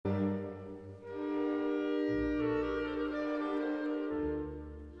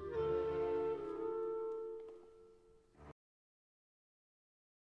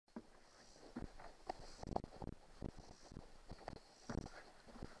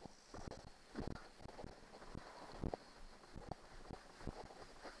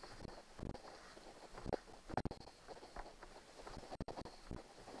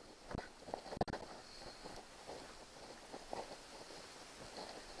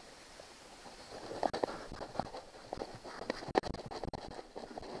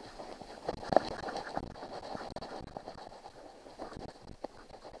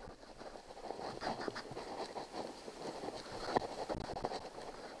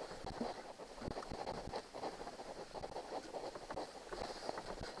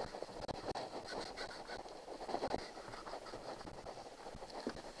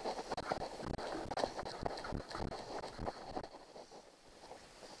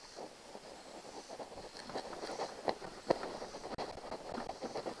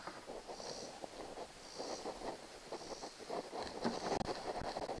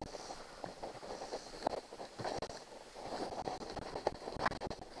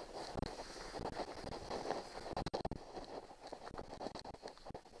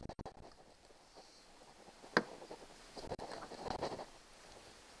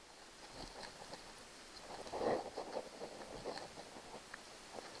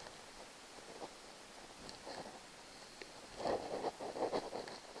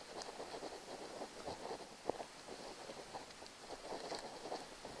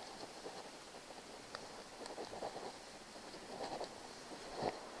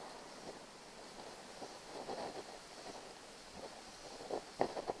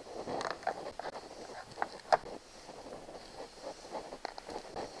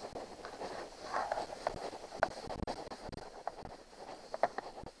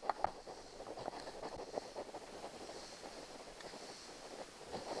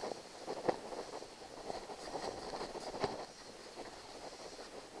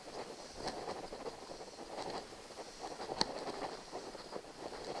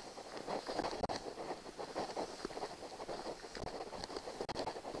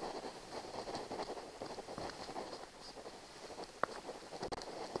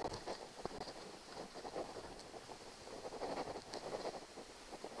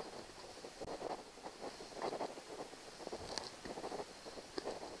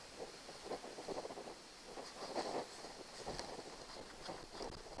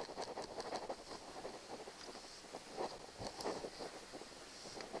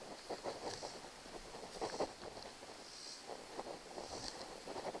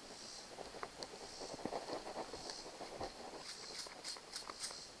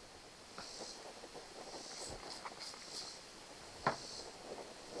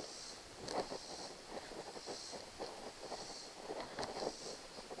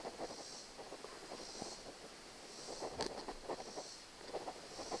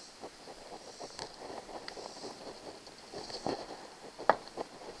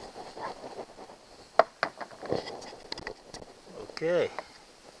Okay,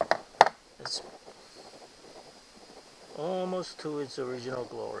 it's almost to its original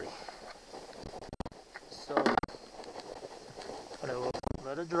glory. So I'm gonna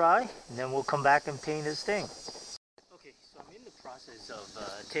let it dry, and then we'll come back and paint this thing. Okay, so I'm in the process of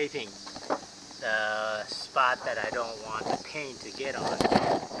taping the spot that I don't want the paint to get on.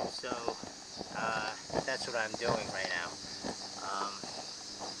 So that's what I'm doing right now.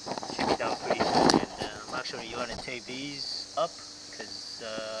 Should be done pretty soon, and I'm actually going to tape these up because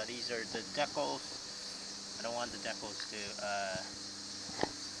these are the decals. I don't want the decals to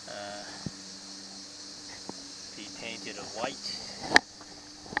be painted white,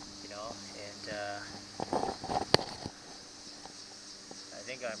 and I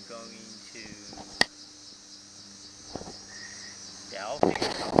think I'm going to, yeah, I'll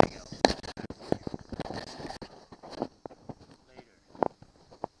figure something else later,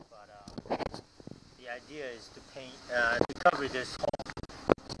 but the idea is to paint, to cover this whole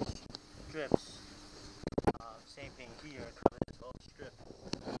strips, same thing here, cover this whole strip,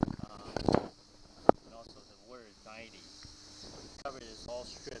 and also the word 90, cover this whole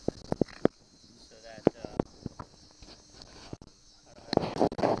strip so that I don't have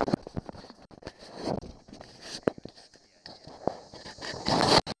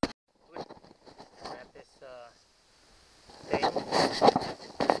wrap this thing,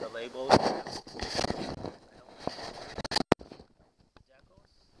 the labels, decals,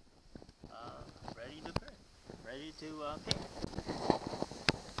 ready to print, ready to paint.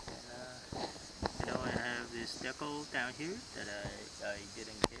 And, I have this decal down here that I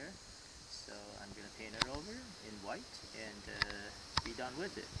didn't care, so I'm gonna paint it over in white and be done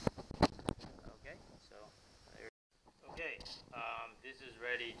with it. Okay, so there. Okay, this is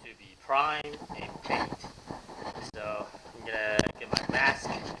ready to be primed and paint. So I'm gonna get my mask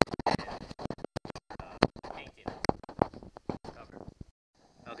and paint it cover.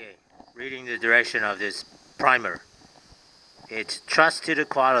 Okay, reading the direction of this primer. It's trusted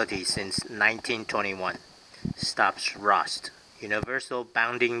quality since 1921. Stops rust. Universal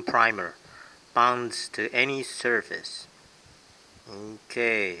bonding primer. Bonds to any surface.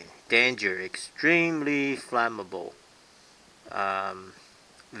 Okay. Danger. Extremely flammable.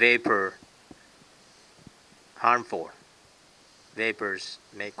 Vapor. Harmful. Vapors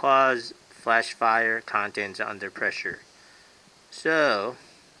may cause flash fire. Contents under pressure. So,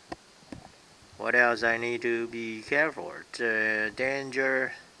 what else I need to be careful?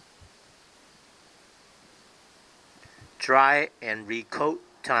 Danger. Dry and recoat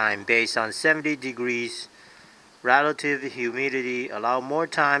time based on 70 degrees relative humidity. Allow more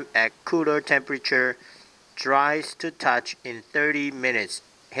time at cooler temperature. Dries to touch in 30 minutes.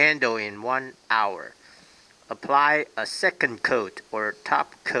 Handle in 1 hour. Apply a second coat or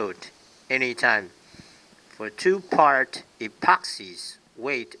top coat anytime. For 2-part epoxies,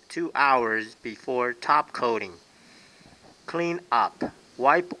 wait 2 hours before top coating. Clean up.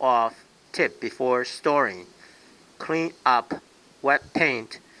 Wipe off tip before storing. Clean up wet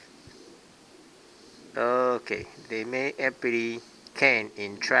paint. Okay, they may empty can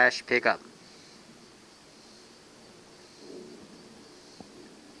in trash pickup.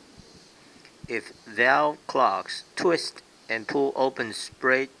 If valve clogs, twist and pull open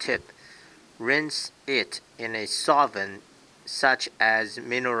spray tip. Rinse it in a solvent such as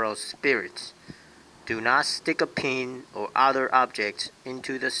mineral spirits. Do not stick a pin or other objects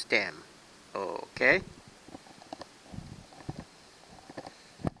into the stem. Okay?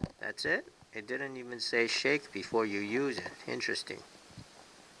 That's it? It didn't even say shake before you use it. Interesting.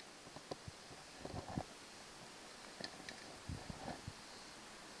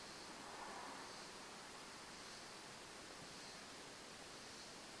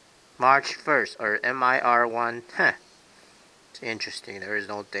 March 1st or MIR1. Huh. It's interesting. There is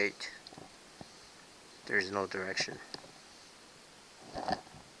no date. There is no direction.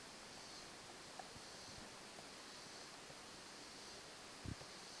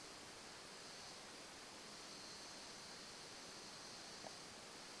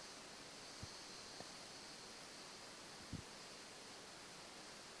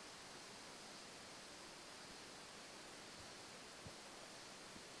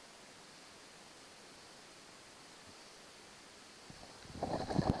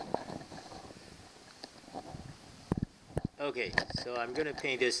 Okay, so I'm gonna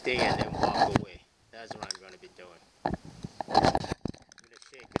paint this thing and then walk away. That's what I'm gonna be doing. I'm gonna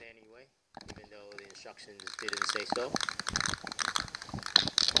shake it anyway, even though the instructions didn't say so.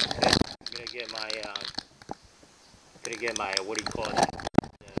 Okay, I'm gonna get my what do you call it?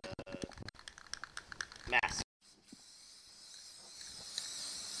 Mask.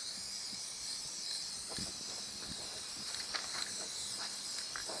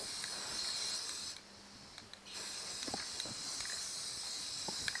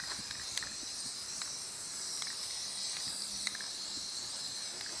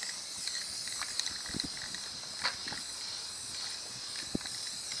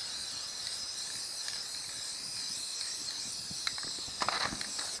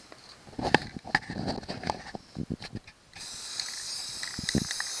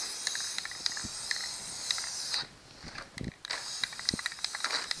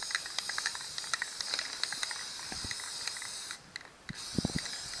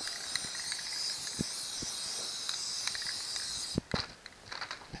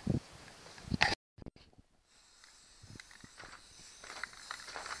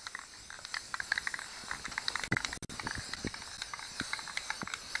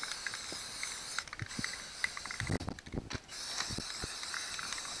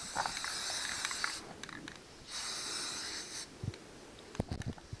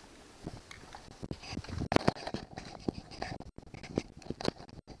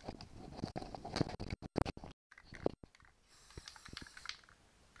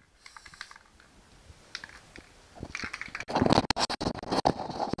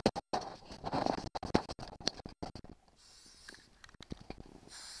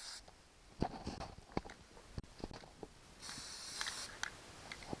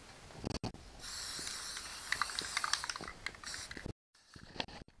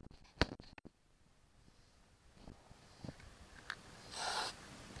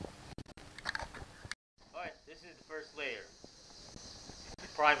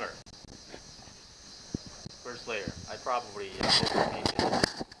 primer. First layer. I probably overpainted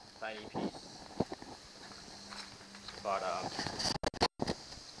this tiny piece, but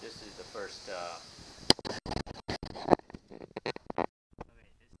this is the first. Okay, this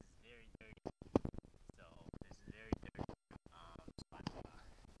is very dirty. So this is very dirty.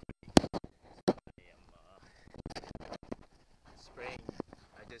 I am spraying.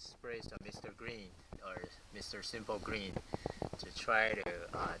 I just sprayed some Mr. Green or Mr. Simple Green to try to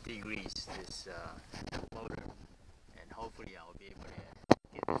degrease this motor, and hopefully I'll be able to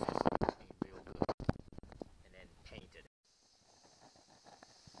get this working real good and then paint it.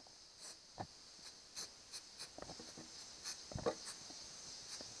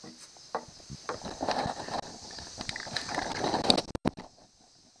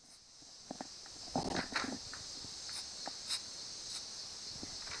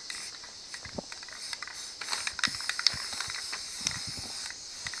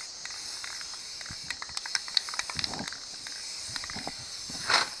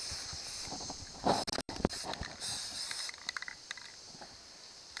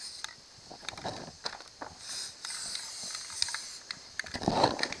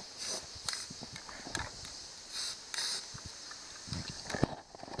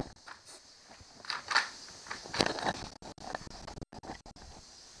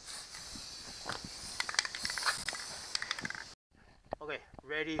 Okay,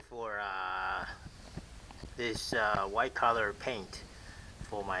 ready for this white color paint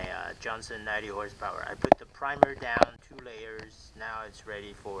for my Johnson 90 horsepower. I put the primer down, 2 layers. Now it's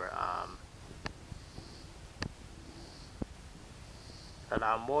ready for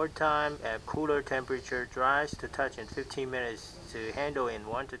allow more time at cooler temperature. Dries to touch in 15 minutes, to handle in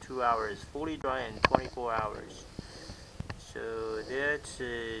 1 to 2 hours, fully dry in 24 hours. So that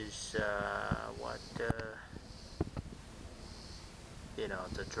is what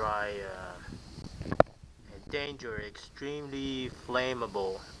the dry danger, extremely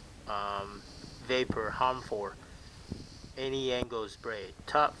flammable, vapor, harmful, any angle spray,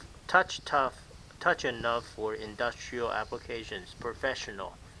 touch enough for industrial applications,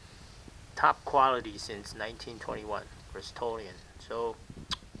 professional, top quality since 1921, Rust-Oleum. So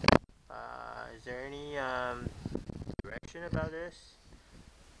is there any direction about this?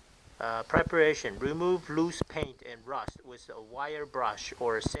 Preparation: remove loose paint and rust with a wire brush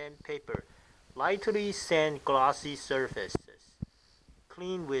or sandpaper. Lightly sand glossy surfaces.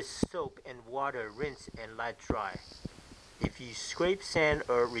 Clean with soap and water, rinse and let dry. If you scrape sand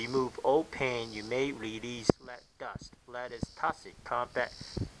or remove old paint, you may release lead dust. Lead is toxic. Contact.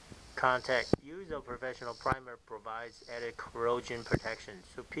 Use of professional primer provides added corrosion protection.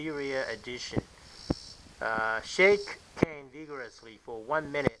 Superior addition. Shake can vigorously for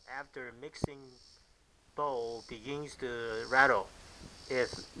 1 minute after mixing bowl begins to rattle.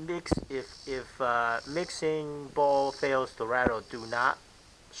 If mixing bowl fails to rattle, do not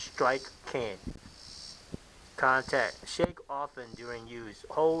strike can. Contact. Shake often during use.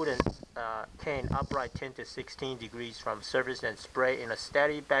 Hold a can upright 10 to 16 degrees from surface and spray in a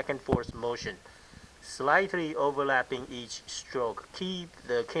steady back and forth motion, slightly overlapping each stroke. Keep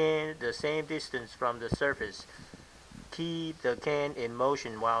the can the same distance from the surface. Keep the can in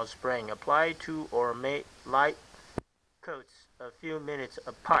motion while spraying. Apply 2 or light coats a few minutes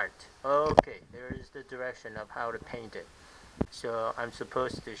apart. Okay, there is the direction of how to paint it. So I'm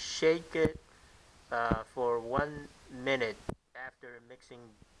supposed to shake it for 1 minute after mixing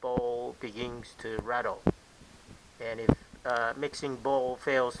bowl begins to rattle. And if mixing bowl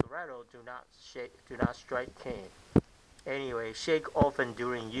fails to rattle, do not strike can. Anyway, shake often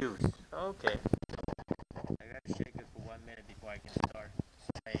during use. Okay. I gotta shake it for 1 minute before I can start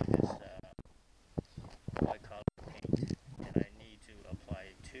spraying this white color paint. And I need to apply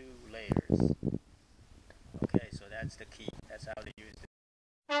 2 layers. Okay, so that's the key.